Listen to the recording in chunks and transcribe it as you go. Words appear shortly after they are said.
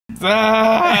He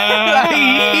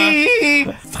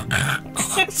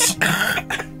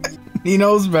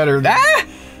knows better.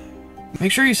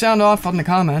 Make sure you sound off on the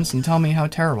comments and tell me how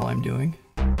terrible I'm doing.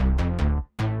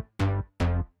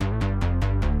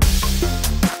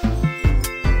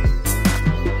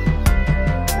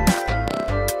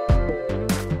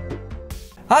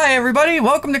 Hi everybody,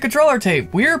 welcome to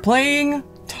Controllertape. We're playing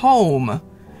Tome,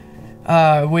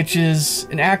 which is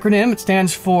an acronym. It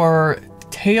stands for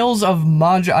Tales of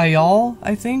Maj'Eyal,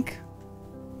 I think?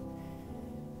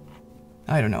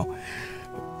 I don't know.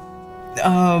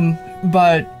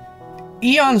 But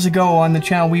eons ago on the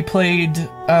channel we played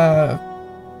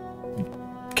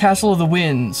Castle of the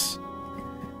Winds,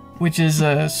 which is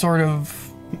a sort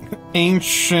of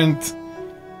ancient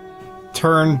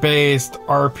turn-based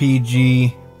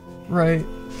RPG. Right.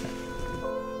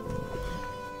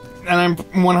 And I'm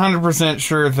 100%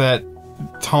 sure that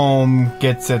Tome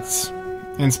gets its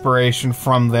inspiration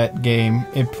from that game.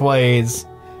 It plays...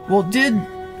 Well, did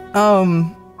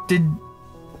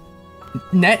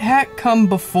NetHack come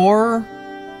before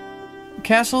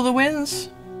Castle of the Winds?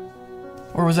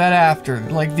 Or was that after?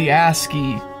 Like the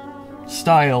ASCII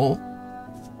style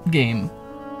game?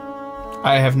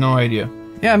 I have no idea.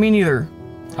 Yeah, me neither.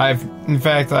 In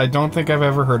fact, I don't think I've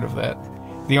ever heard of that.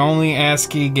 The only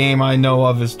ASCII game I know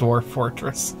of is Dwarf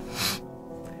Fortress.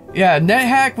 Yeah,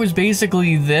 NetHack was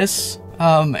basically this.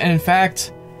 And in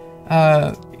fact,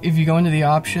 if you go into the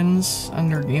options,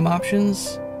 under game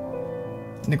options,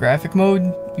 in the graphic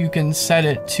mode, you can set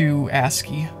it to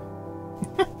ASCII.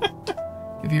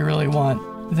 If you really want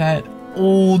that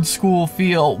old school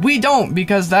feel. We don't,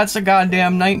 because that's a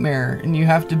goddamn nightmare, and you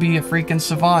have to be a freaking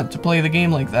savant to play the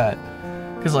game like that.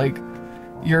 Because, like,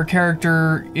 your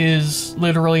character is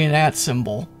literally an @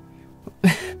 symbol.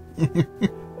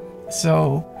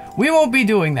 So, we won't be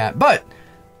doing that. But,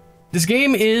 this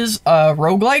game is a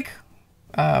roguelike.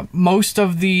 Most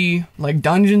of the, like,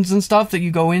 dungeons and stuff that you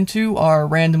go into are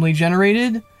randomly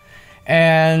generated.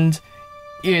 And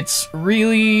it's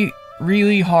really,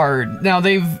 really hard. Now,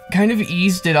 they've kind of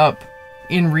eased it up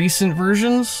in recent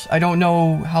versions. I don't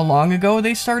know how long ago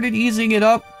they started easing it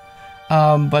up.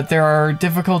 But there are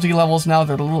difficulty levels now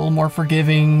that are a little more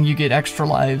forgiving. You get extra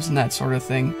lives and that sort of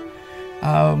thing.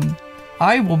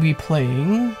 I will be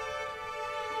playing...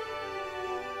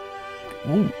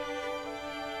 Ooh.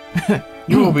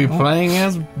 You will be playing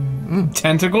as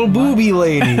Tentacle Booby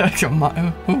Lady.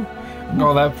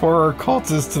 Oh, that poor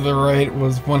cultist to the right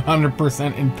was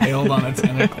 100% impaled on a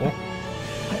tentacle.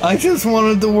 I just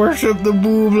wanted to worship the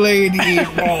boob lady.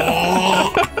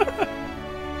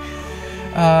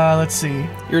 Let's see.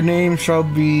 Your name shall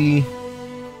be...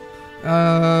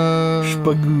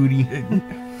 Spagooty.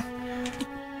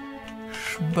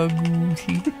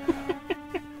 Spagooty.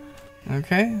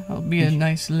 Okay, I'll be a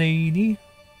nice lady.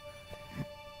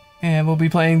 And we'll be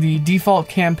playing the default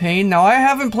campaign. Now, I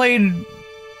haven't played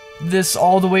this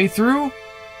all the way through.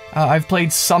 I've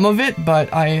played some of it,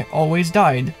 but I always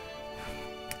died.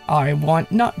 I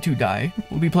want not to die.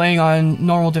 We'll be playing on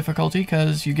normal difficulty,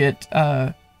 because you get,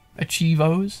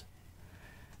 achievos.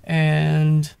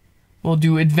 And we'll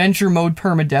do adventure mode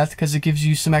permadeath, because it gives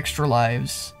you some extra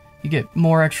lives. You get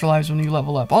more extra lives when you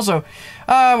level up. Also,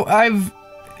 I've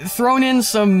thrown in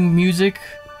some music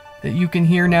that you can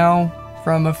hear now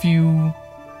from a few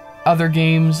other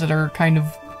games that are kind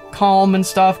of calm and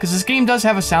stuff, because this game does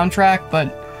have a soundtrack,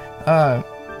 but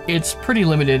it's pretty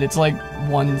limited. It's like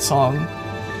one song.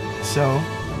 So,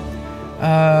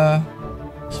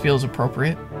 this feels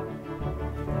appropriate.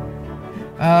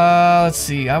 Let's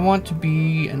see. I want to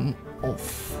be an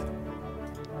elf.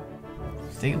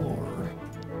 Thalor.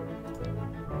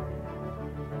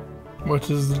 What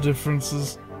is the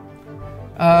differences?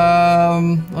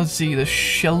 Let's see. The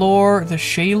Shalor. The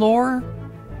Shallots.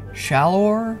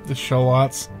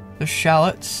 The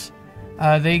Shallots.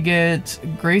 They get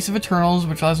Grace of Eternals,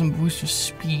 which allows them to boost their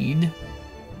speed.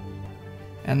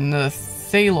 And the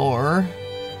Thalor...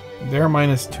 They're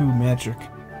 -2 magic.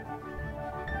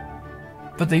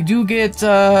 But they do get,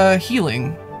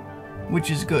 healing,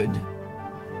 which is good.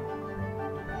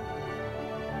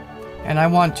 And I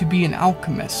want to be an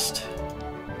alchemist.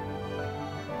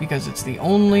 Because it's the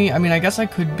only... I mean, I guess I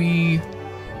could be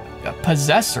a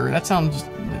possessor. That sounds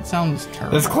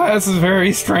terrible. This class is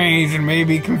very strange and may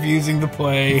be confusing to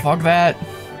play. Fuck that.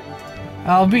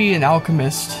 I'll be an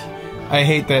alchemist. I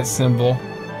hate that symbol.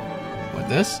 What,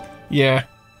 this? Yeah.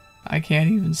 I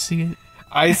can't even see it.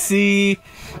 I see...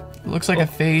 It looks like a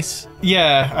face.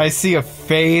 Yeah, I see a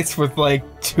face with, like,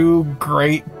 2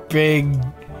 great big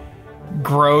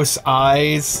gross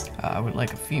eyes. I would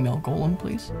like a female golem,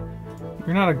 please.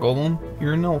 You're not a golem.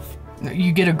 You're an elf. No,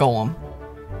 you get a golem.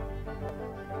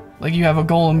 Like you have a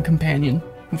golem companion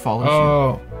who follows you.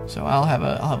 Oh. So I'll have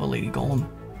a lady golem.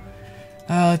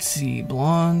 Let's see,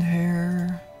 blonde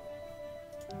hair,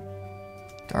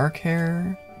 dark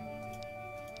hair.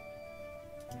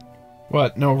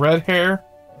 What? No red hair?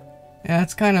 Yeah,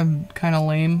 it's kind of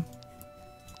lame.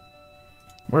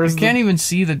 Where's you can't even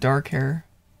see the dark hair.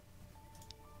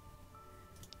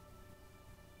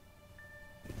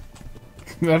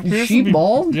 Is she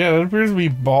bald? Yeah, that appears to be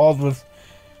bald with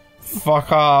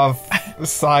fuck off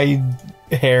side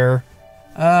hair.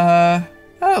 That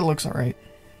looks alright.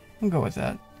 I'll go with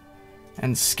that.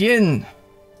 And skin.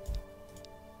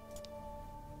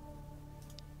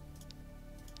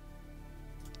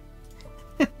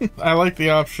 I like the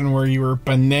option where you were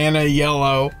banana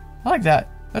yellow. I like that.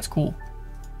 That's cool.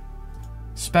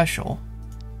 Special.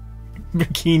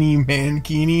 Bikini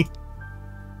mankini.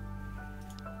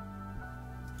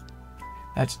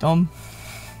 That's dumb.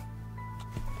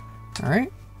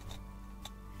 Alright.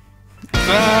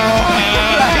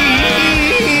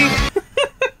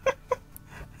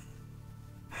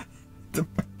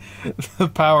 The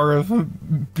power of a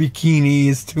bikini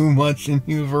is too much and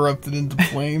you've erupted into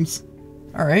flames.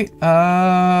 Alright,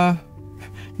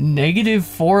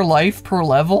 -4 life per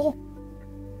level?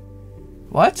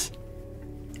 What?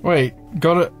 Wait,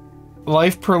 go to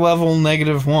life per level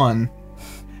 -1.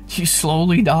 You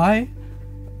slowly die?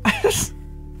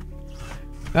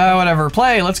 Whatever.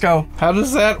 Play, let's go. How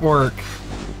does that work?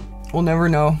 We'll never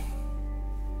know.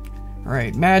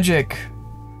 Alright, magic.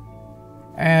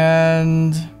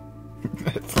 And...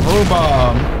 throw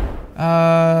bomb.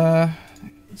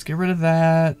 Let's get rid of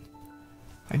that.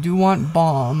 I do want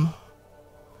bomb.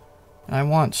 And I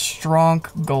want strong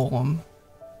golem.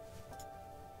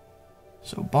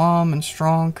 So bomb and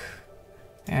strong.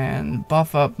 And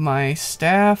buff up my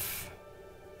staff.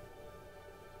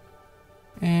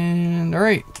 And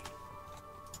alright.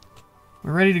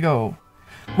 We're ready to go.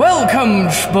 Welcome,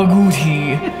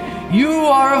 Shbaguti! You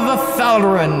are of the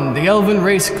Thalaran, the elven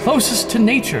race closest to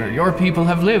nature. Your people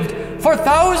have lived for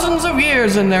thousands of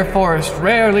years in their forest,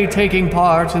 rarely taking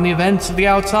part in the events of the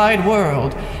outside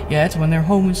world. Yet, when their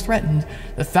home is threatened,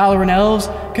 the Thalaran elves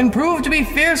can prove to be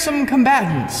fearsome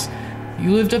combatants.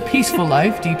 You lived a peaceful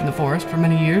life deep in the forest for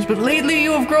many years, but lately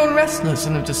you have grown restless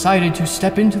and have decided to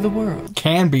step into the world.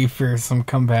 Can be fearsome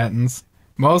combatants.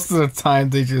 Most of the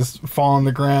time, they just fall on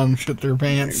the ground and shit their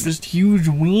pants. Just huge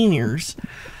wieners.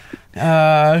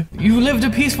 You lived a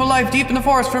peaceful life deep in the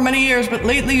forest for many years, but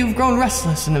lately you've grown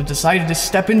restless and have decided to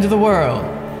step into the world.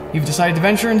 You've decided to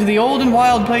venture into the old and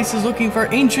wild places looking for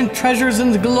ancient treasures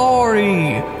and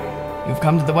glory. You've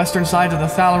come to the western side of the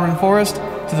Thalaran forest,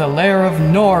 to the lair of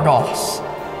Norgos.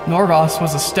 Norgos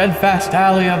was a steadfast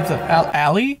ally of the...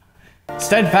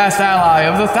 Steadfast ally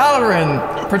of the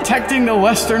Thalaran, protecting the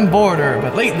western border,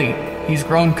 but lately he's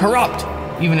grown corrupt,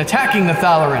 even attacking the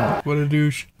Thalaran. What a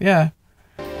douche. Yeah.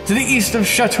 To the east of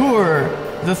Shatur,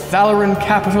 the Thalaran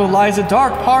capital, lies a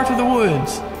dark part of the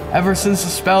woods. Ever since the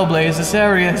spell blaze, this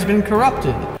area has been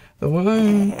corrupted.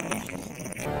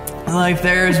 Life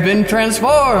there has been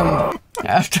transformed.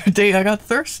 After a day, I got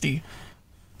thirsty.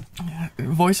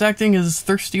 Voice acting is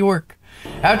thirsty work.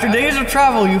 After days of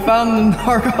travel, you found the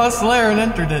Nargos lair and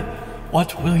entered it.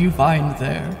 What will you find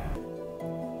there?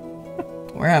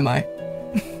 Where am I?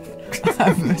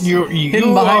 You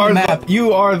behind the map.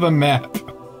 You are the map.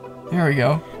 There we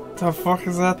go. What the fuck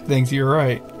is that thing? You're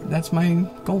right. That's my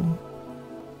golem.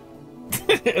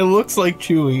 It looks like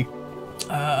Chewy.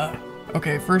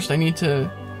 Okay, first I need to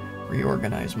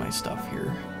reorganize my stuff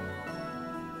here.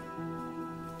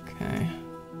 Okay.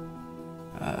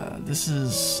 This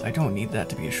is... I don't need that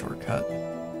to be a shortcut.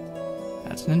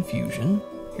 That's an infusion.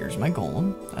 Here's my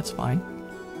golem. That's fine.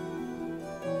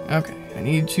 Okay, I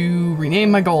need to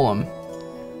rename my golem. I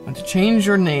want to change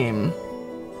your name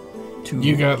to...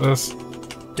 You got this.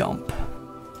 Dump.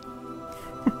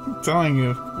 I'm telling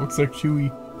you, looks like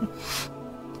Chewy.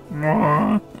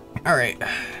 Alright.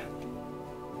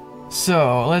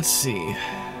 So, let's see.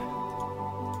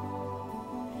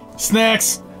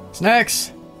 Snacks!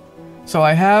 Snacks! So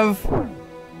I have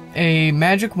a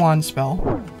magic wand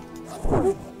spell.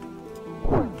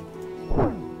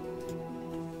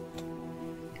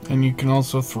 And you can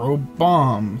also throw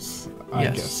bombs, I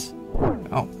guess.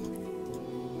 Oh.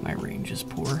 My range is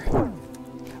poor.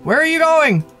 Where are you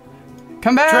going?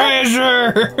 Come back!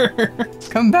 Treasure!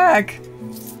 Come back!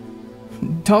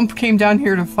 Dump came down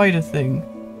here to fight a thing.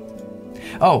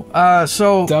 Oh,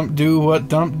 so... Dump do what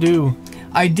dump do.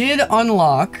 I did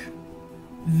unlock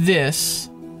this.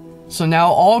 So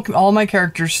now all my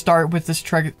characters start with this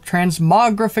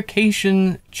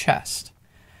transmogrification chest.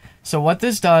 So what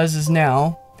this does is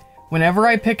now, whenever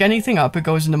I pick anything up, it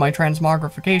goes into my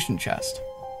transmogrification chest.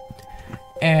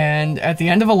 And at the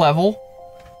end of a level,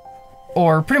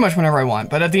 or pretty much whenever I want,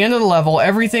 but at the end of the level,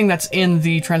 everything that's in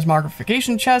the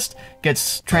transmogrification chest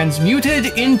gets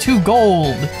transmuted into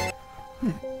gold.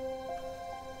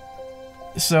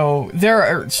 So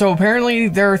apparently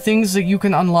there are things that you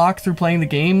can unlock through playing the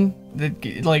game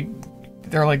that like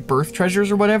they're like birth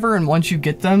treasures or whatever, and once you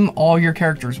get them, all your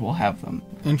characters will have them.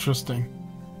 Interesting.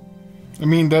 I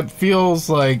mean, that feels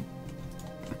like...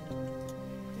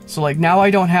 So like now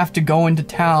I don't have to go into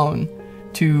town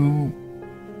to,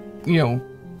 you know,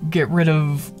 get rid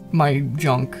of my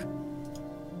junk.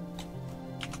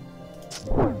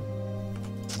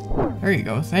 There you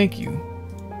go, thank you.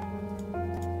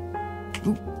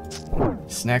 Ooh.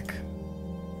 Snack.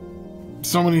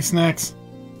 So many snacks.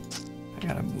 I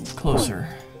gotta move closer.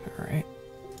 Alright.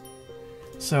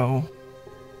 So,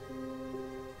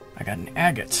 I got an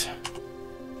agate.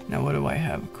 Now what do I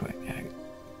have? Quick agate.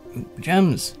 Ooh,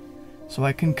 gems. So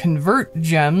I can convert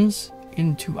gems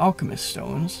into alchemist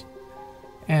stones.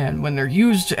 And when they're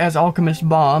used as alchemist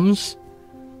bombs,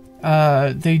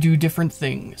 they do different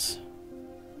things.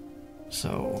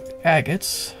 So,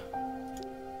 agates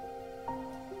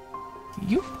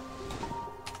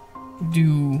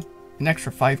do an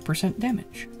extra 5%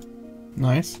 damage.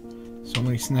 Nice. So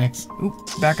many snacks. Oop,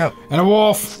 back up. And a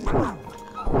wolf!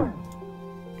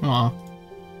 Aw.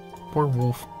 Poor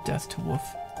wolf. Death to wolf.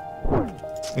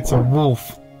 It's a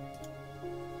wolf.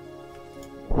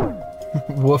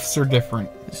 Wolves are different.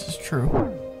 This is true.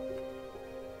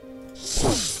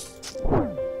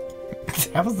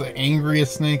 That was the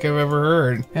angriest snake I've ever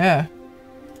heard. Yeah.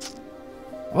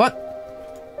 What?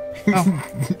 Oh.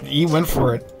 He went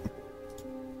for it.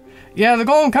 Yeah, the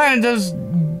golem kind of does,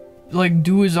 like,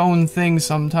 do his own thing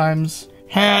sometimes.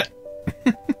 Hat!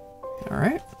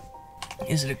 Alright.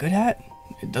 Is it a good hat?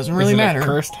 It doesn't really matter. Is it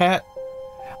a cursed hat?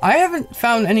 I haven't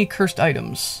found any cursed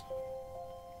items.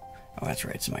 Oh, that's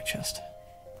right, it's in my chest.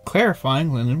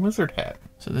 Clarifying linen wizard hat.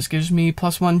 So this gives me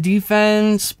 +1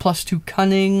 defense, +2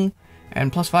 cunning,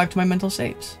 and +5 to my mental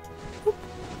saves.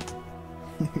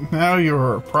 Now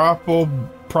you're a proper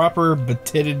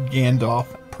betitted Gandalf.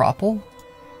 Propel?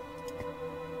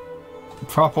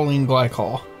 Propylene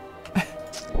glycol.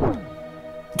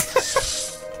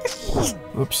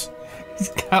 Oops. He's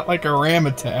got like a ram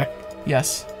attack.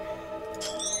 Yes.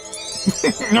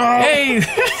 No! Hey!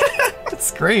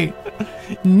 That's great.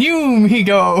 New me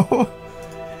go!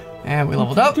 And we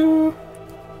leveled up.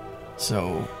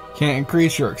 So... Can't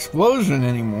increase your explosion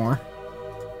anymore.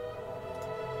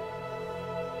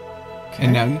 Okay.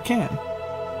 And now you can.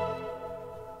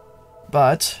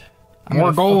 But...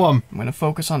 More golem. I'm gonna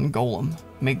focus on golem.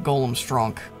 Make golem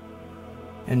strong.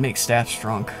 And make staff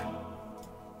strong.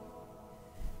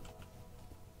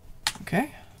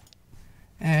 Okay.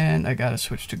 And I gotta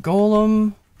switch to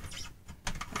golem.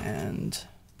 And...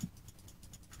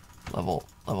 Level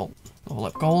up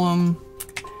golem.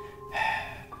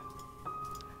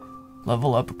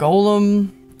 Level up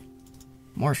golem.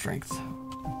 More strength.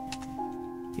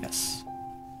 Yes.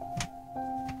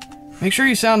 Make sure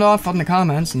you sound off on the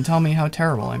comments and tell me how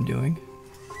terrible I'm doing.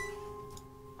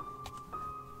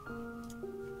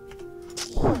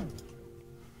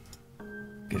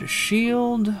 Get a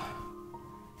shield.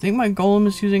 I think my golem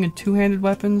is using a two-handed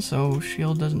weapon, so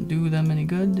shield doesn't do them any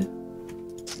good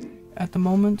at the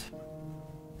moment.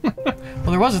 Well,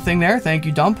 there was a thing there. Thank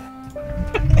you, Dump.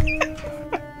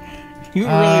 You really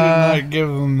did not give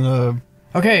them the...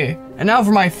 Okay, and now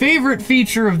for my favorite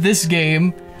feature of this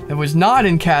game that was not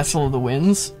in Castle of the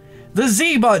Winds, the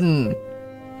Z button.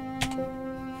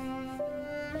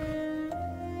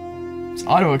 It's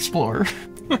auto-explore.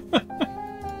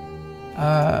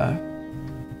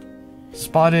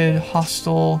 Spotted,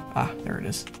 hostile... Ah, there it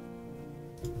is.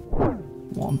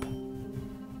 Womp.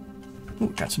 Ooh,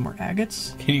 got some more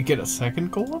agates. Can you get a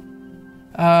second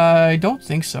golem? I don't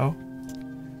think so.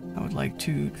 I would like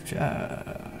to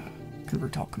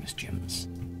convert alchemist gems.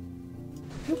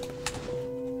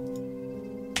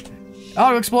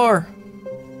 Auto-explore!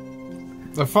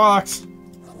 The fox!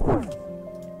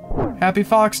 Happy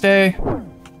Fox Day!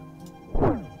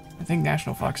 I think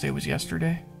National Fox Day was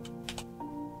yesterday.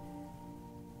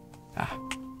 Ah.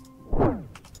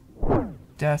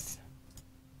 Death.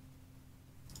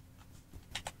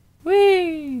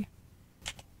 Whee!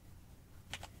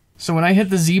 So when I hit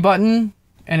the Z button,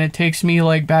 and it takes me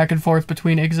like back and forth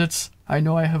between exits, I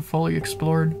know I have fully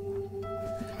explored.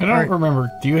 I don't remember.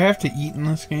 Do you have to eat in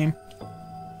this game?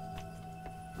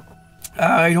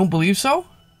 I don't believe so.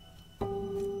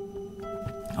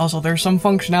 Also, there's some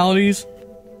functionalities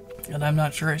that I'm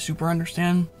not sure I super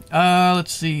understand.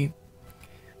 Let's see.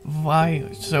 Why?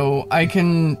 So I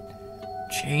can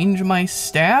change my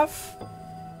staff?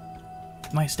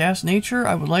 My staff's nature?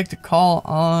 I would like to call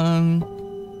on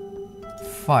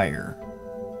fire.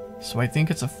 So I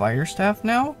think it's a fire staff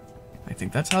now? I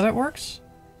think that's how that works.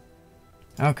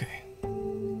 Okay.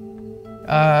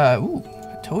 Ooh,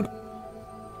 a totem.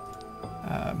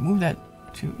 Move that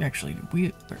to, actually,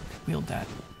 wield that.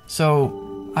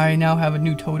 So, I now have a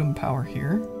new totem power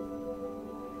here.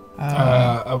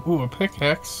 Ooh, a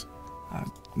pickaxe. I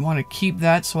want to keep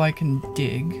that so I can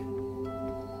dig.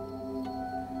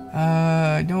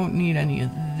 I don't need any of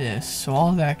this, so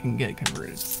all that can get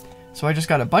converted. So I just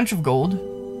got a bunch of gold.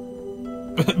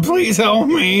 Please help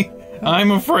me!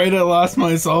 I'm afraid I lost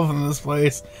myself in this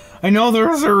place. I know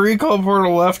there's a recall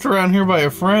portal left around here by a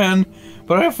friend,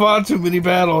 but I fought too many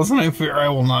battles and I fear I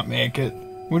will not make it.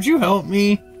 Would you help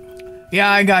me? Yeah,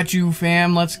 I got you,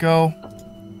 fam. Let's go.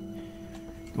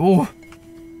 Ooh.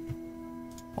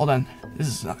 Hold on. This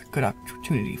is a good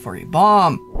opportunity for a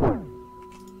bomb.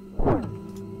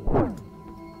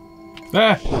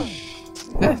 Ah!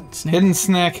 Snake. Hidden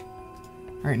snack.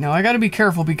 Alright, now I gotta be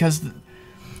careful because,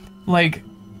 like,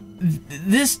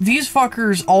 these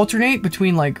fuckers alternate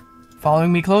between, like,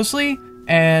 following me closely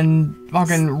and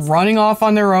fucking running off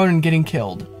on their own and getting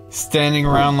killed. Standing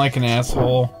around like an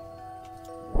asshole.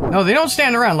 No, they don't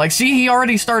stand around. Like, see, he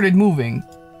already started moving.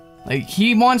 Like,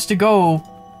 he wants to go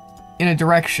in a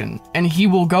direction, and he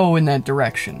will go in that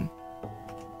direction.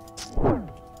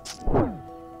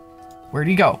 Where'd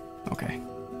he go? Okay.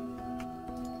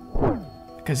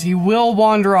 Because he will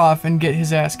wander off and get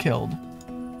his ass killed.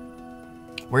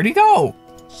 Where'd he go?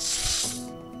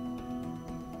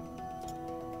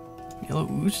 Yellow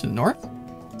ooze to the north?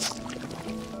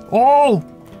 Oh!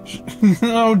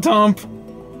 No, dump.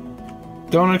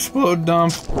 Don't explode,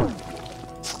 dump.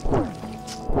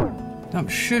 Dump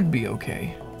should be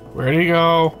okay. Where'd he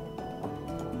go?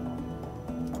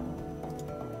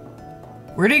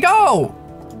 Where'd he go?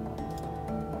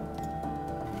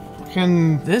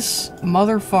 Fucking... This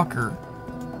motherfucker.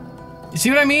 You see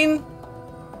what I mean?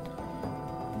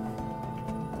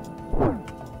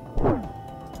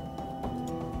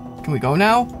 Can we go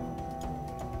now?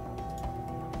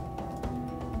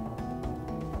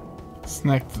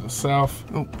 Snack to the south.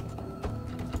 Oh.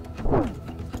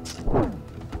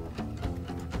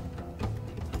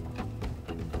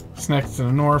 Snack to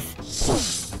the north.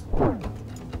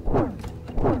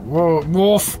 Whoa,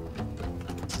 wolf!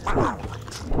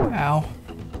 Ow.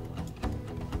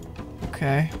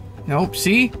 Okay. Nope,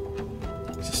 see?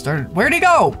 Just started. Where'd he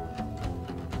go?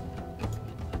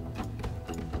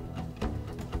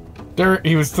 There,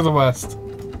 he was to the west.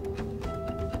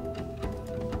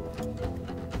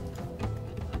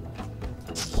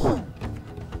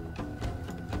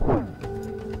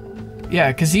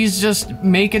 Yeah, because he's just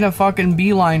making a fucking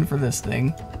beeline for this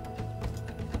thing.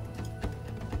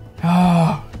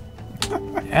 Oh.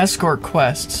 Escort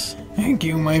quests. Thank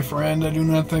you, my friend. I do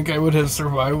not think I would have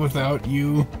survived without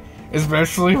you.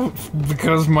 Especially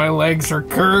because my legs are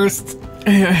cursed.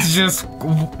 To just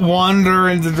wander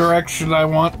in the direction I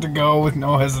want to go with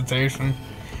no hesitation.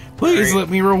 Please let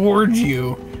me reward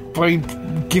you by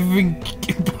giving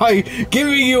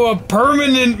you a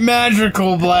permanent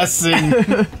magical blessing.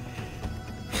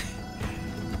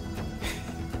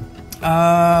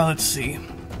 Let's see.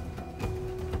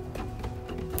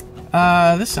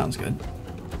 This sounds good.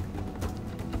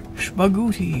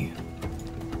 Shbaguti.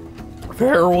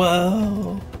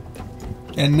 Farewell.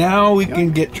 And now we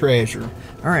can get treasure.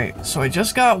 Alright, so I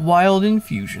just got Wild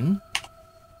Infusion.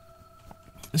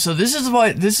 So this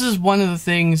is one of the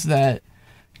things that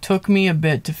took me a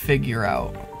bit to figure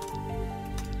out.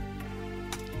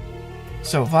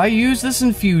 So if I use this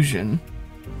infusion,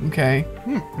 okay,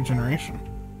 regeneration.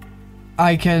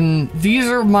 I can, these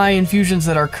are my infusions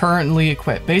that are currently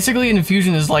equipped. Basically an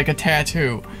infusion is like a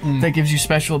tattoo that gives you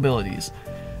special abilities.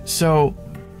 So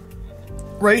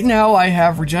right now I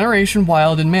have Regeneration,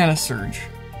 Wild, and Mana Surge.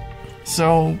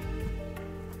 So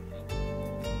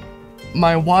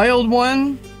my Wild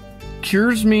one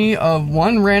cures me of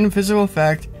one random physical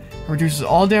effect, reduces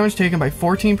all damage taken by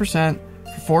 14%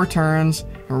 for 4 turns,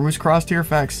 and removes cross-tier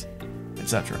effects,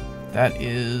 etc. That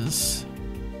is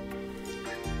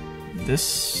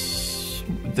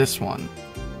this one.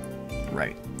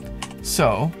 Right.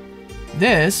 So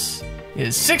this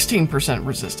is 16%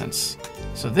 resistance.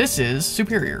 So this is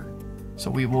superior. So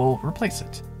we will replace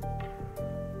it.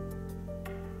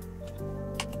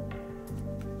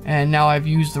 And now I've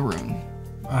used the rune.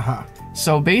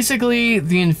 So basically,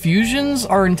 the infusions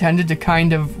are intended to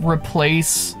kind of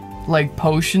replace, like,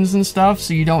 potions and stuff,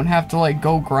 so you don't have to, like,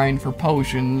 go grind for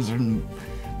potions and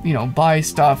you know, buy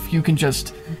stuff, you can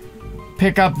just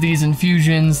pick up these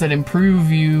infusions that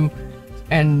improve you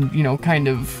and, you know, kind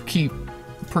of keep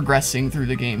progressing through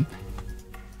the game.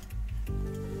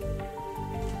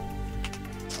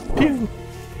 Pew.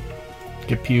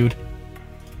 Get pewed.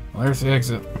 Well, there's the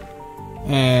exit.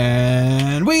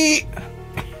 And I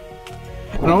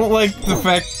don't like the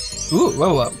fact... Ooh,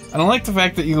 level up. I don't like the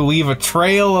fact that you leave a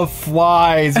trail of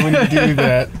flies when you do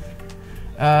that.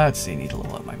 Let's see, I need to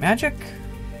level up my magic.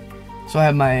 So I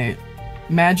have my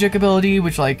magic ability,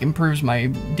 which, like, improves my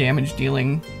damage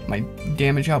dealing, my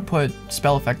damage output,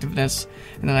 spell effectiveness.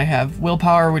 And then I have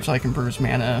willpower, which, like, improves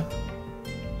mana,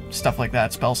 stuff like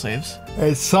that, spell saves.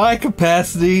 Hey, psi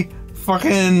capacity,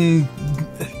 fucking...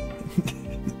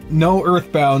 no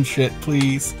earthbound shit,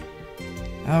 please.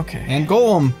 Okay. And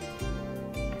golem.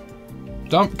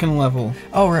 Dump can level.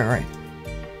 Oh, right.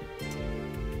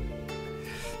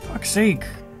 Fuck's sake.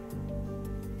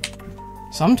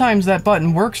 Sometimes that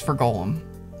button works for golem.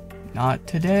 Not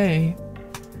today.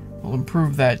 We'll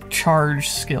improve that charge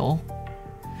skill.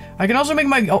 I can also make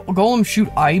my golem shoot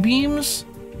eye beams.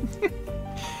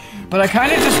 But I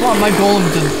kind of just want my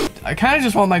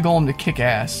golem to kick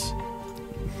ass.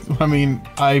 I mean,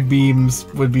 eye beams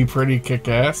would be pretty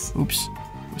kick-ass. Oops.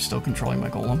 I'm still controlling my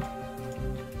golem.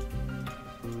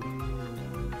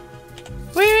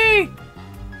 Whee!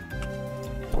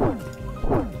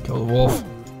 Kill the wolf.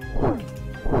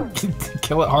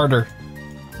 Kill it harder.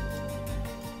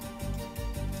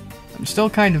 I'm still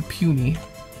kind of puny.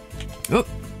 Oop!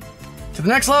 To the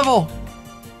next level!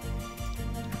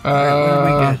 Alright, what do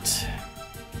we get?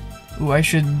 Ooh, I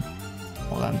should...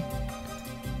 Hold on.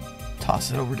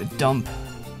 Toss it over to dump.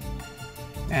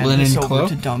 And Linen this over cloak?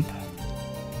 to dump.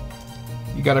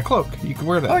 You got a cloak. You can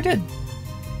wear that. Oh, I did.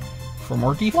 For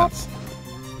more defense.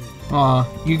 Aw,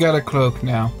 you got a cloak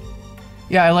now.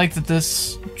 Yeah, I like that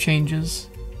this changes.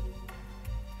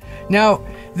 Now,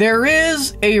 there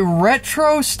is a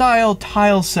retro-style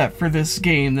tile set for this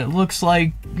game that looks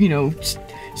like, you know,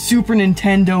 Super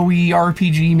Nintendo-y,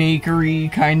 RPG Maker-y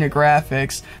kind of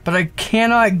graphics, but I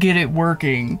cannot get it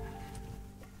working.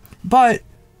 But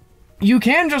you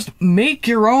can just make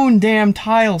your own damn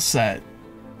tile set.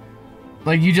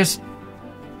 Like, you just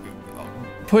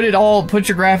put your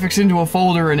graphics into a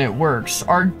folder and it works.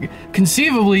 Or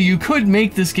conceivably, you could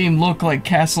make this game look like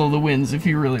Castle of the Winds if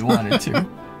you really wanted to.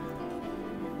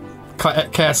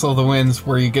 Castle of the Winds,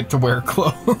 where you get to wear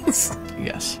clothes.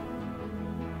 Yes.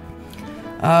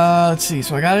 Let's see.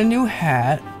 So I got a new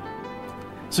hat.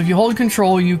 So if you hold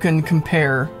control, you can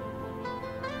compare.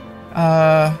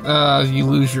 You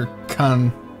lose your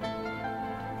con.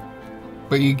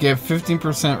 But you get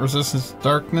 15% resistance to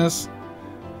darkness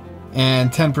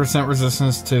and 10%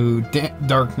 resistance to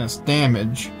darkness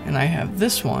damage. And I have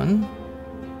this one.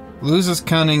 Loses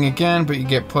cunning again, but you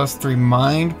get +3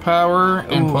 mind power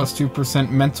and Ooh. +2%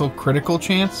 mental critical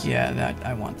chance. Yeah,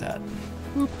 I want that.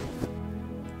 Ooh,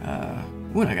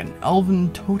 and I got an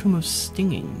Elven Totem of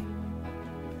Stinging.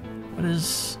 What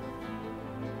is...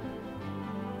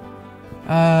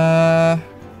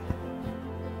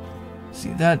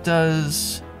 see, that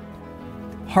does...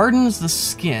 hardens the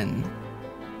skin.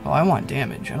 Oh, I want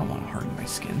damage. I don't want to harden my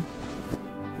skin.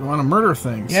 You want to murder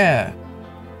things. Yeah.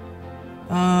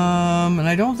 And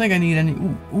I don't think I need any...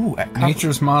 Ooh,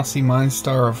 Nature's Mossy Mind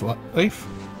Star of Life.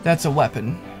 That's a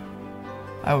weapon.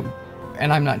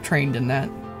 And I'm not trained in that.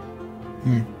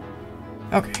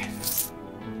 Okay.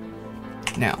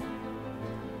 Now.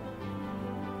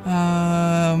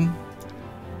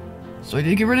 So I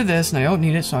did get rid of this, and I don't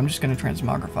need it, so I'm just going to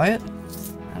transmogrify it.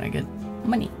 And I get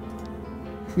money.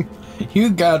 You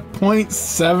got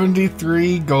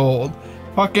 0.73 gold.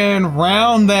 Fucking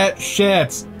round that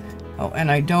shit. Oh,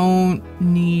 and I don't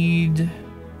need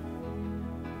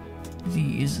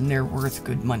these, and they're worth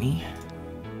good money.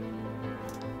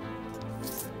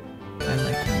 I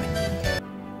like money.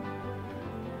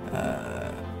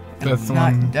 That's the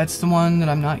one. That's the one that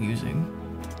I'm not using.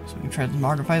 So we can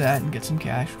transmogrify that and get some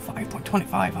cash.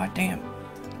 5.25, hot damn.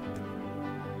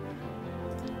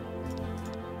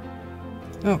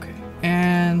 Okay,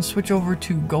 and switch over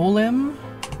to Golem.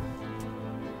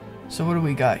 So what do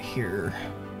we got here?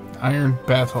 Iron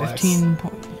Battle Axe. 15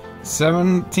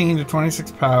 17 to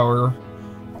 26 power.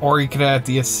 Or you could add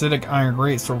the Acidic Iron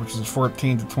Greatsword, which is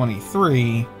 14 to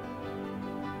 23.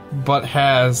 But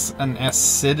has an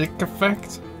acidic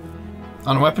effect.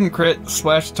 On a weapon crit,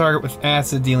 slash the target with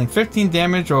acid, dealing 15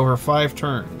 damage over 5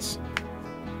 turns.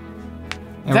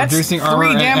 And that's reducing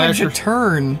 3 damage a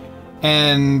turn.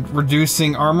 And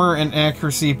reducing armor and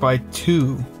accuracy by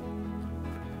 2.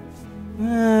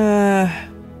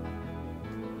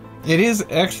 It is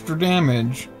extra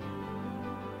damage.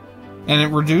 And it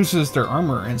reduces their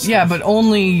armor and stuff. Yeah, but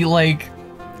only, like,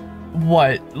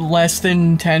 what, less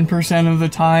than 10% of the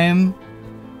time?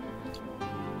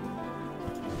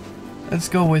 Let's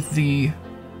go with the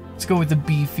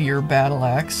beefier battle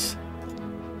axe.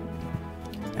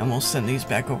 And we'll send these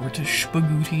back over to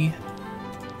Spagooty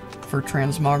for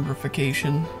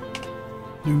transmogrification.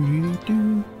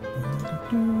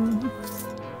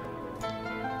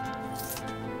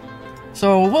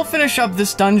 So we'll finish up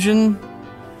this dungeon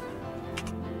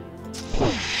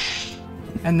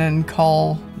and then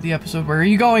call the episode. Where are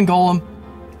you going, Golem?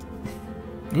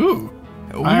 Ooh.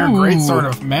 Iron Greatsword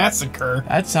of Massacre.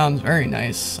 That sounds very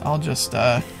nice. I'll just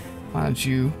why don't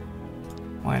you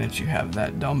have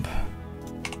that dump?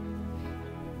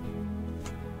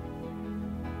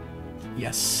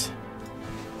 Yes.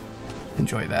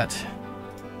 Enjoy that.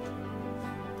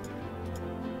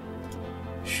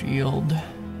 Shield.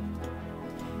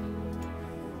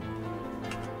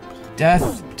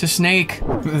 Death to Snake.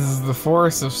 This is the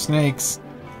forest of snakes.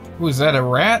 Ooh, is that a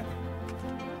rat?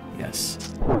 Yes.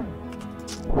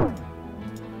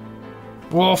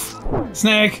 Wolf.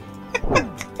 Snake.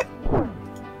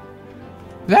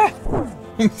 Ah!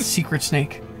 Secret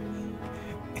snake.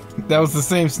 That was the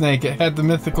same snake. It had the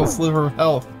mythical sliver of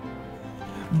health.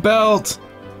 Belt.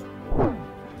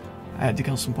 I had to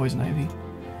kill some poison ivy.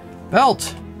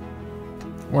 Belt.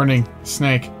 Warning.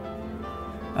 Snake.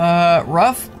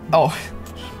 Rough? Oh.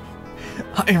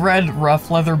 I read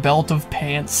rough leather belt of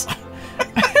pants.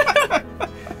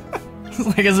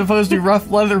 Like, as opposed to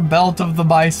rough leather belt of the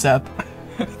bicep.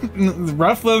 The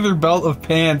rough leather belt of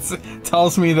pants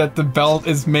tells me that the belt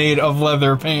is made of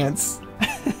leather pants.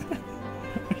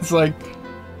 It's like,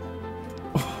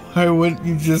 why wouldn't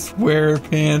you just wear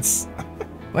pants?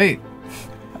 Wait.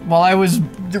 While I was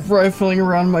rifling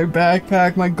around my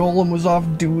backpack, my golem was off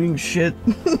doing shit.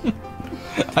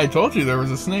 I told you there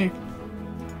was a snake.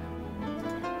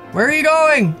 Where are you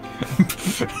going?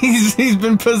 He's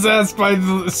been possessed by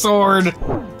the sword.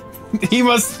 He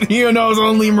knows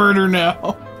only murder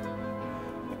now.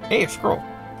 Hey, a scroll.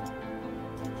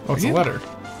 Oh, it's a letter.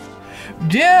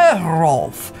 Dear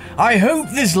Rolf, I hope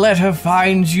this letter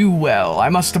finds you well. I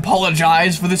must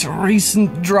apologize for this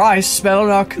recent dry spell in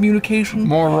our communication.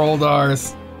 More rolled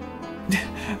R's.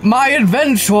 My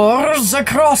adventures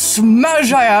across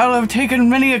Maj'Eyal have taken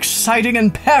many exciting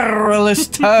and perilous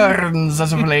turns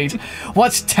as of late.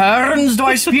 What turns do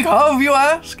I speak of, you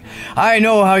ask? I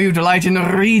know how you delight in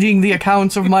reading the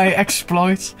accounts of my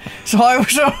exploits, so I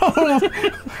shall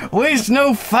waste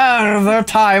no further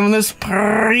time on this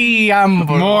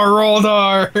preamble. More rolled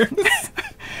R's.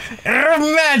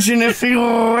 Imagine, if you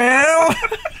will.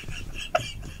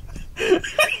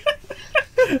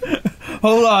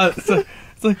 Hold on.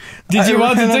 Did you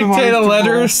want to dictate a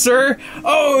letter, sir?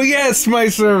 Oh, yes, my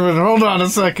servant. Hold on a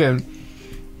second.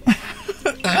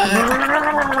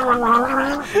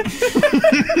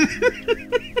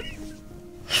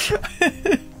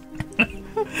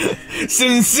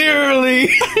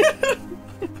 Sincerely.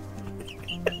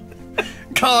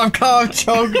 Cough, cough,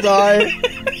 choke, die.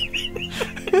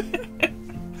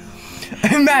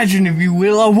 Imagine, if you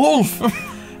will, a wolf.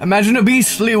 Imagine a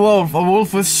beastly wolf, a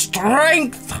wolf with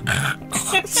strength,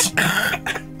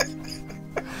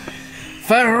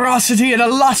 ferocity, and a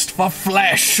lust for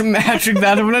flesh, matching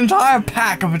that of an entire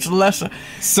pack of its lesser.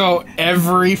 So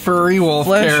every furry wolf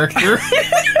character.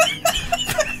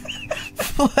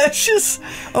 Flesh is...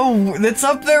 Oh, that's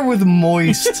up there with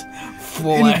moist.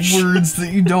 Flesh. In words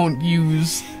that you don't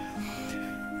use.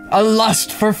 A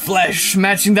lust for flesh,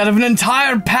 matching that of an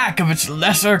entire pack of its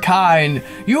lesser kind.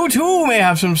 You too may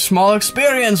have some small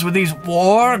experience with these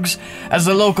wargs, as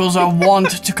the locals are wont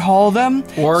to call them.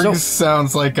 Wargs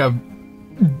sounds like a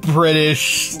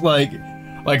British, like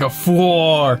a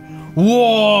floor.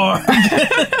 War!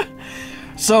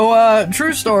 So,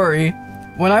 true story.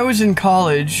 When I was in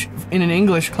college, in an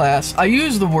English class, I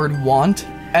used the word want,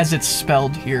 as it's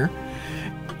spelled here.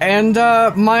 And,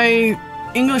 my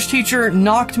English teacher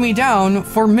knocked me down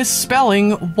for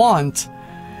misspelling want.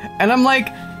 And I'm like,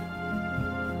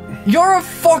 you're a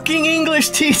fucking English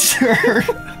teacher.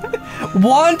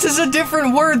 Want is a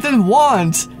different word than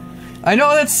want. I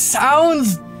know that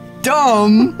sounds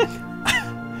dumb,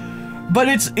 but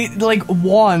it's like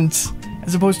want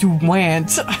as opposed to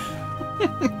want.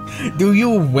 Do you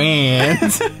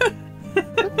want?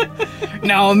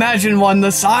 Now imagine one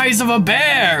the size of a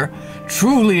bear.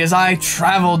 Truly, as I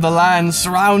traveled the land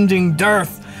surrounding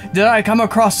Dearth, did I come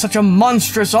across such a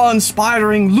monstrous,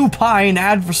 awe-inspiring, lupine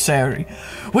adversary.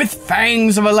 With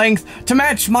fangs of a length to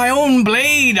match my own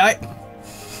blade,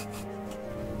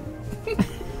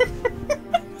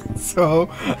 So,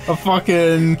 a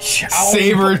fucking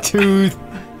saber-toothed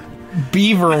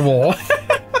beaver wolf.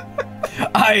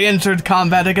 I entered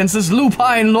combat against this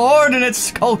lupine lord and its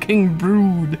skulking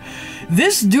brood.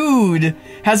 This dude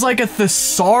has like a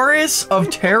thesaurus of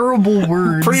terrible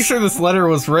words. Pretty sure this letter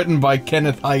was written by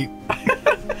Kenneth Haidt.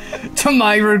 To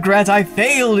my regret, I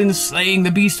failed in slaying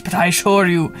the beast, but I assure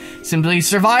you, simply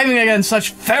surviving against such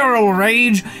feral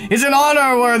rage is an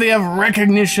honor worthy of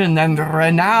recognition and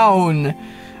renown.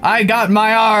 I got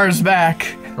my R's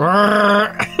back.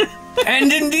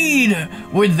 And indeed,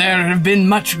 would there have been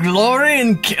much glory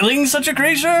in killing such a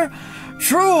creature?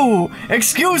 True.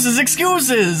 Excuses,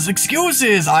 excuses,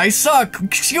 excuses. I suck.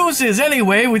 Excuses.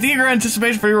 Anyway, with eager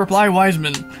anticipation for your reply,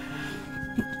 Wiseman.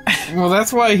 Well,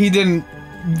 that's why he didn't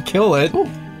kill it. Ooh.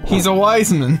 He's a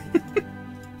wise man.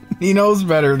 He knows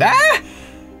better. Ah!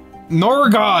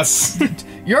 Norgos!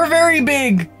 You're very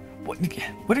big.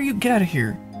 What are you? Get out of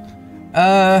here.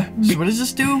 So what does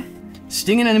this do?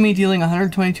 Sting an enemy dealing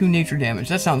 122 nature damage.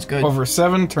 That sounds good. Over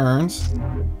 7 turns.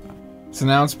 So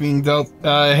now it's being dealt.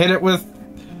 Hit it with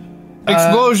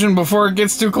explosion before it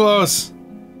gets too close.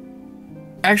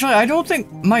 Actually, I don't think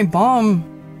my bomb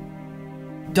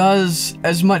does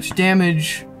as much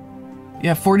damage.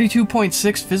 Yeah,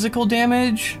 42.6 physical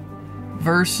damage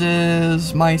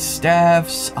versus my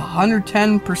staff's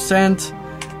 110%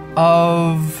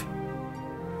 of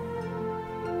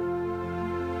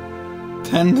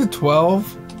 10 to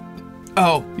 12?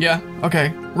 Oh, yeah, okay.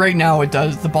 Right now it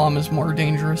does. The bomb is more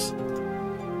dangerous.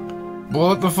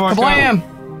 What the fuck? Kablam!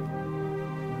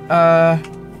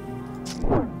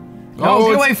 No,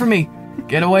 get away from me!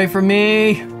 Get away from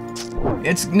me!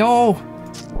 No!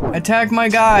 Attack my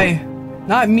guy!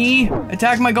 Not me!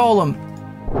 Attack my golem!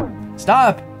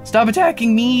 Stop! Stop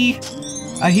attacking me!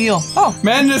 I heal. Oh!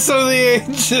 Madness of the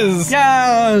Ages!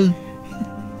 Yeah!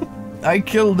 I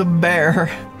killed a bear.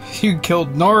 You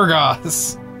killed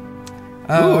Norgos!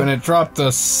 Ooh, and it dropped a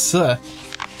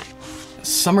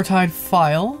Summertide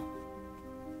File.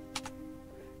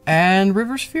 And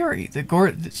River's Fury.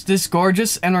 This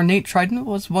gorgeous and ornate trident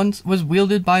was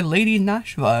wielded by Lady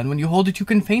Nashva, and when you hold it, you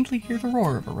can faintly hear the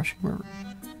roar of a rushing river.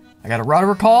 I got a Rod of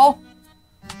Recall.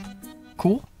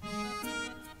 Cool.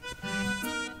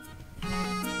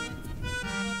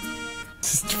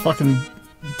 Just fucking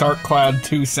Dark Cloud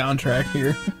 2 soundtrack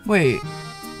here. Wait,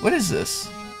 what is this?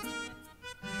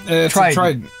 It's a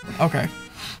trident. Okay.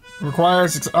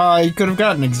 Requires. You could have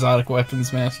gotten exotic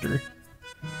weapons mastery.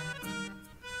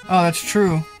 Oh, that's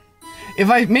true.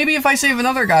 Maybe if I save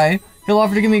another guy, he'll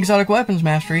offer to give me exotic weapons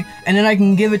mastery, and then I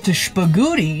can give it to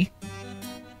Spagooty.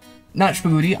 Not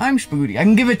Spagooty, I'm Spagooty. I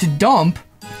can give it to Dump,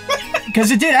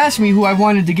 because it did ask me who I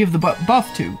wanted to give the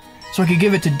buff to. So I could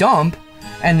give it to Dump,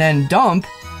 and then Dump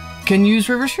can use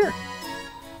River's Fury.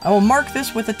 I will mark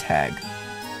this with a tag.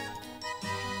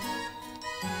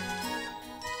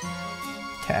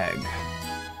 Tag.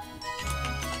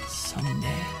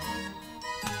 Someday.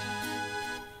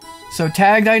 So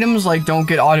tagged items, like, don't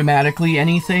get automatically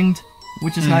anythinged,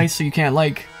 which is nice, so you can't,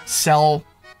 like, sell.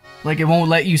 Like, it won't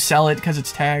let you sell it because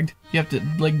it's tagged. You have to,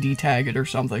 like, detag it or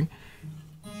something.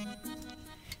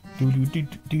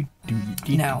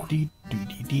 Now,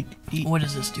 what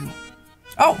does this do?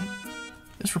 Oh!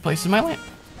 This replaces my lamp.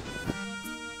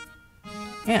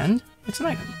 And it's an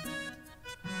item.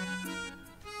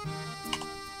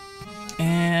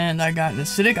 And I got an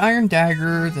acidic iron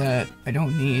dagger that I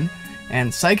don't need. And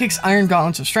Psychic's Iron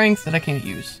Gauntlets of Strength that I can't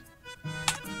use.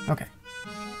 Okay.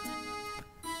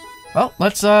 Well,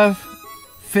 let's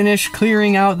finish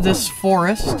clearing out this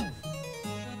forest.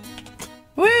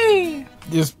 Whee!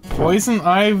 Is Poison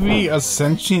Ivy a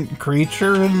sentient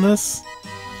creature in this?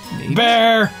 Maybe.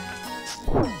 Bear!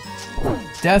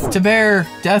 Death to bear!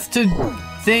 Death to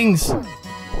things!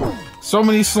 So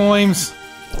many slimes.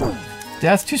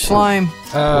 Death to slime.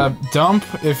 Dump,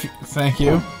 thank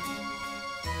you.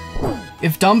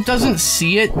 If Dump doesn't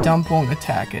see it, Dump won't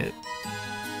attack it.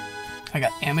 I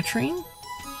got Ametrine?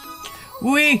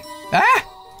 Whee! Ah!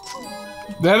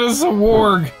 That is a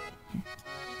warg.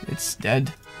 It's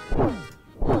dead.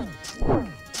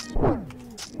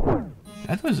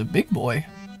 That was a big boy.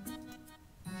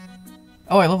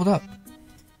 Oh, I leveled up.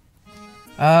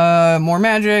 More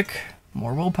magic,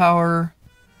 more willpower,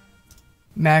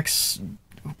 max.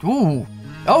 Ooh.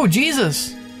 Oh,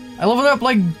 Jesus! I leveled up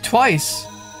like twice.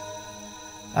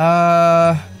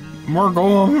 More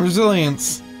golem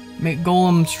resilience. Make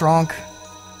golem strong.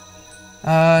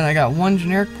 And I got 1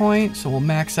 generic point, so we'll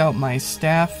max out my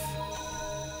staff.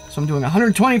 So I'm doing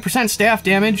 120% staff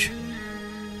damage.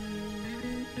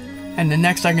 And then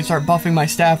next I can start buffing my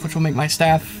staff, which will make my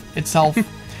staff itself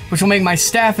which will make my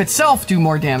staff itself do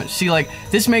more damage. See, like,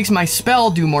 this makes my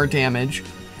spell do more damage,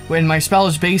 when my spell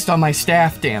is based on my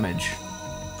staff damage.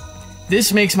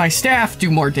 This makes my staff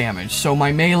do more damage, so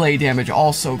my melee damage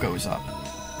also goes up.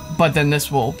 But then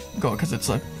this will go, because it's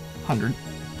 100.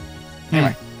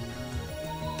 Anyway.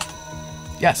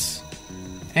 Yes.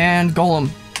 And Golem.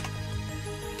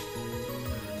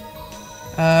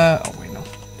 Oh wait, no.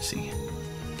 Let's see.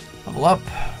 Level up.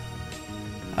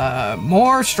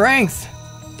 More strength!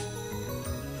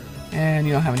 And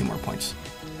you don't have any more points.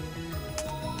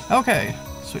 Okay,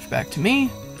 switch back to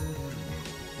me.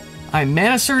 I'm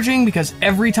mana surging because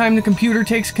every time the computer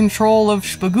takes control of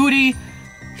Spagoody,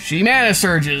 she mana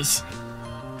surges.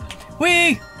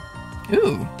 Whee!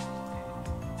 Ooh.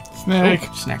 Snake.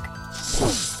 Oh, snack.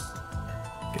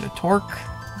 Get a torque.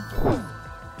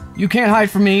 You can't hide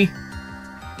from me.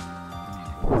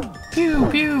 Pew,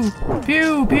 pew,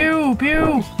 pew, pew,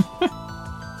 pew.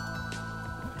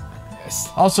 Yes.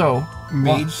 Also,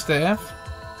 Mage staff?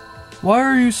 Why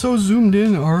are you so zoomed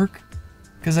in, Ark?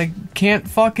 Because I can't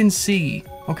fucking see,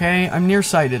 okay? I'm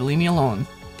nearsighted, leave me alone.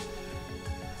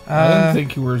 I didn't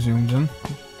think you were zoomed in.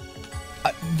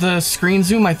 The screen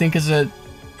zoom, I think, is at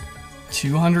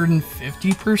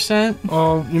 250%.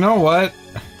 Oh, you know what?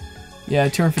 Yeah,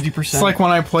 250%. It's like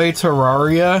when I play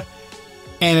Terraria,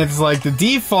 and it's like the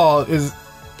default is...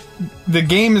 The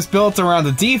game is built around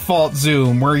the default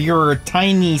zoom, where you're a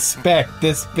tiny speck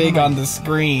this big on the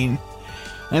screen.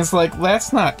 And it's like,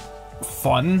 that's not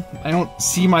fun. I don't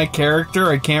see my character,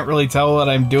 I can't really tell what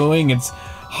I'm doing. It's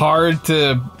hard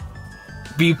to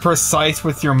be precise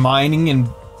with your mining and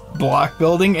block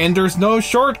building, and there's no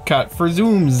shortcut for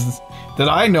zooms that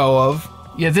I know of.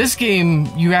 Yeah, this game,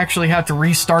 you actually have to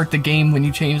restart the game when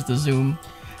you change the zoom.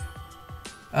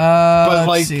 But like,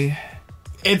 let's see.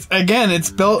 It's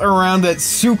built around that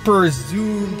super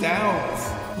zoomed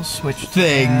out We'll switch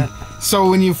thing. to that. So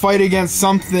when you fight against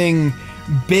something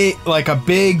big, like a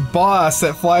big boss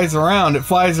that flies around, it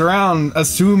flies around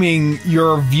assuming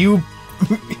your viewpoint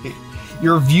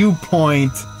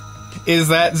is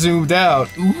that zoomed out.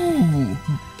 Ooh.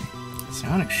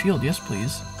 Sonic shield, yes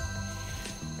please.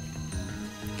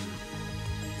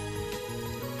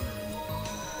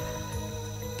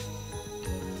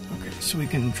 Okay, so we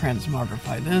can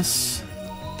transmogrify this.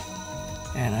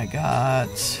 And I got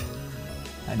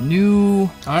a new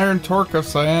Iron Torque of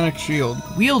Psionic Shield.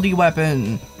 wieldy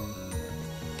weapon.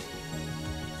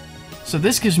 So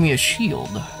this gives me a shield.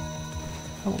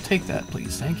 I will take that,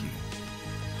 please. Thank you.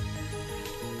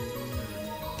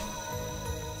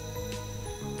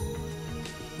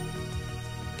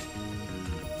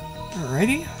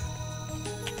 Alrighty.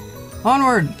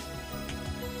 Onward!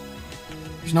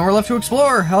 There's nowhere left to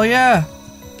explore! Hell yeah!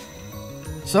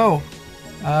 So,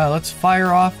 let's fire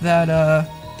off that,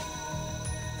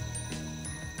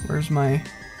 where's my...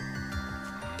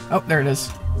 Oh, there it is.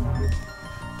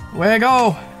 Way to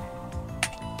go!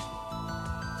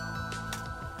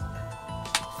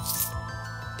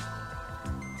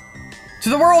 To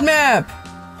the world map!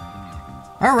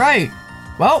 Alright.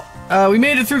 Well, we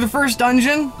made it through the first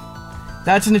dungeon.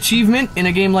 That's an achievement in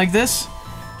a game like this.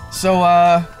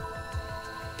 So,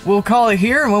 we'll call it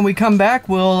here, and when we come back,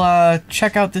 we'll,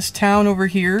 check out this town over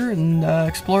here and,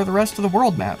 explore the rest of the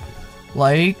world map.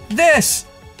 Like this!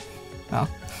 Oh.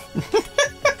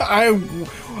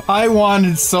 I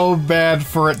wanted so bad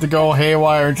for it to go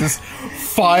haywire and just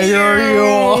fire you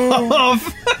off.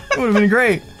 That would have been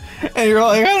great. And you're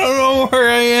like, I don't know where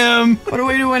I am. What a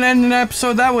way to end an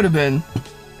episode that would have been.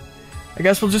 I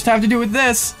guess we'll just have to do with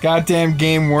this. Goddamn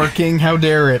game working, how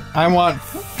dare it. I want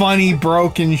funny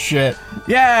broken shit.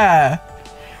 Yeah!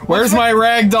 Where's my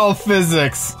ragdoll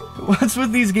physics? What's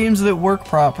with these games that work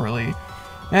properly?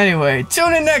 Anyway,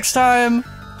 tune in next time!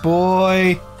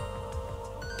 Boy.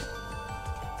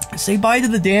 Say bye to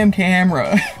the damn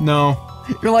camera. No.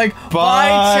 You're like,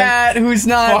 bye chat who's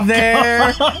not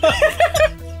there.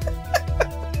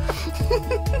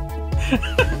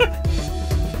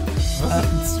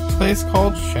 What's this place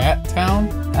called? Chat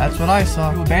Town? That's what I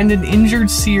saw. Abandoned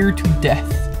injured seer to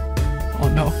death. Oh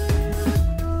no.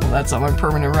 Well, that's on my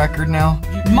permanent record now.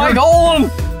 My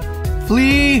golem!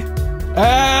 Flee!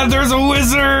 Ah, there's a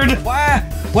wizard!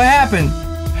 What happened?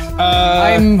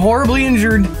 I'm horribly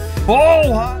injured.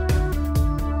 Oh!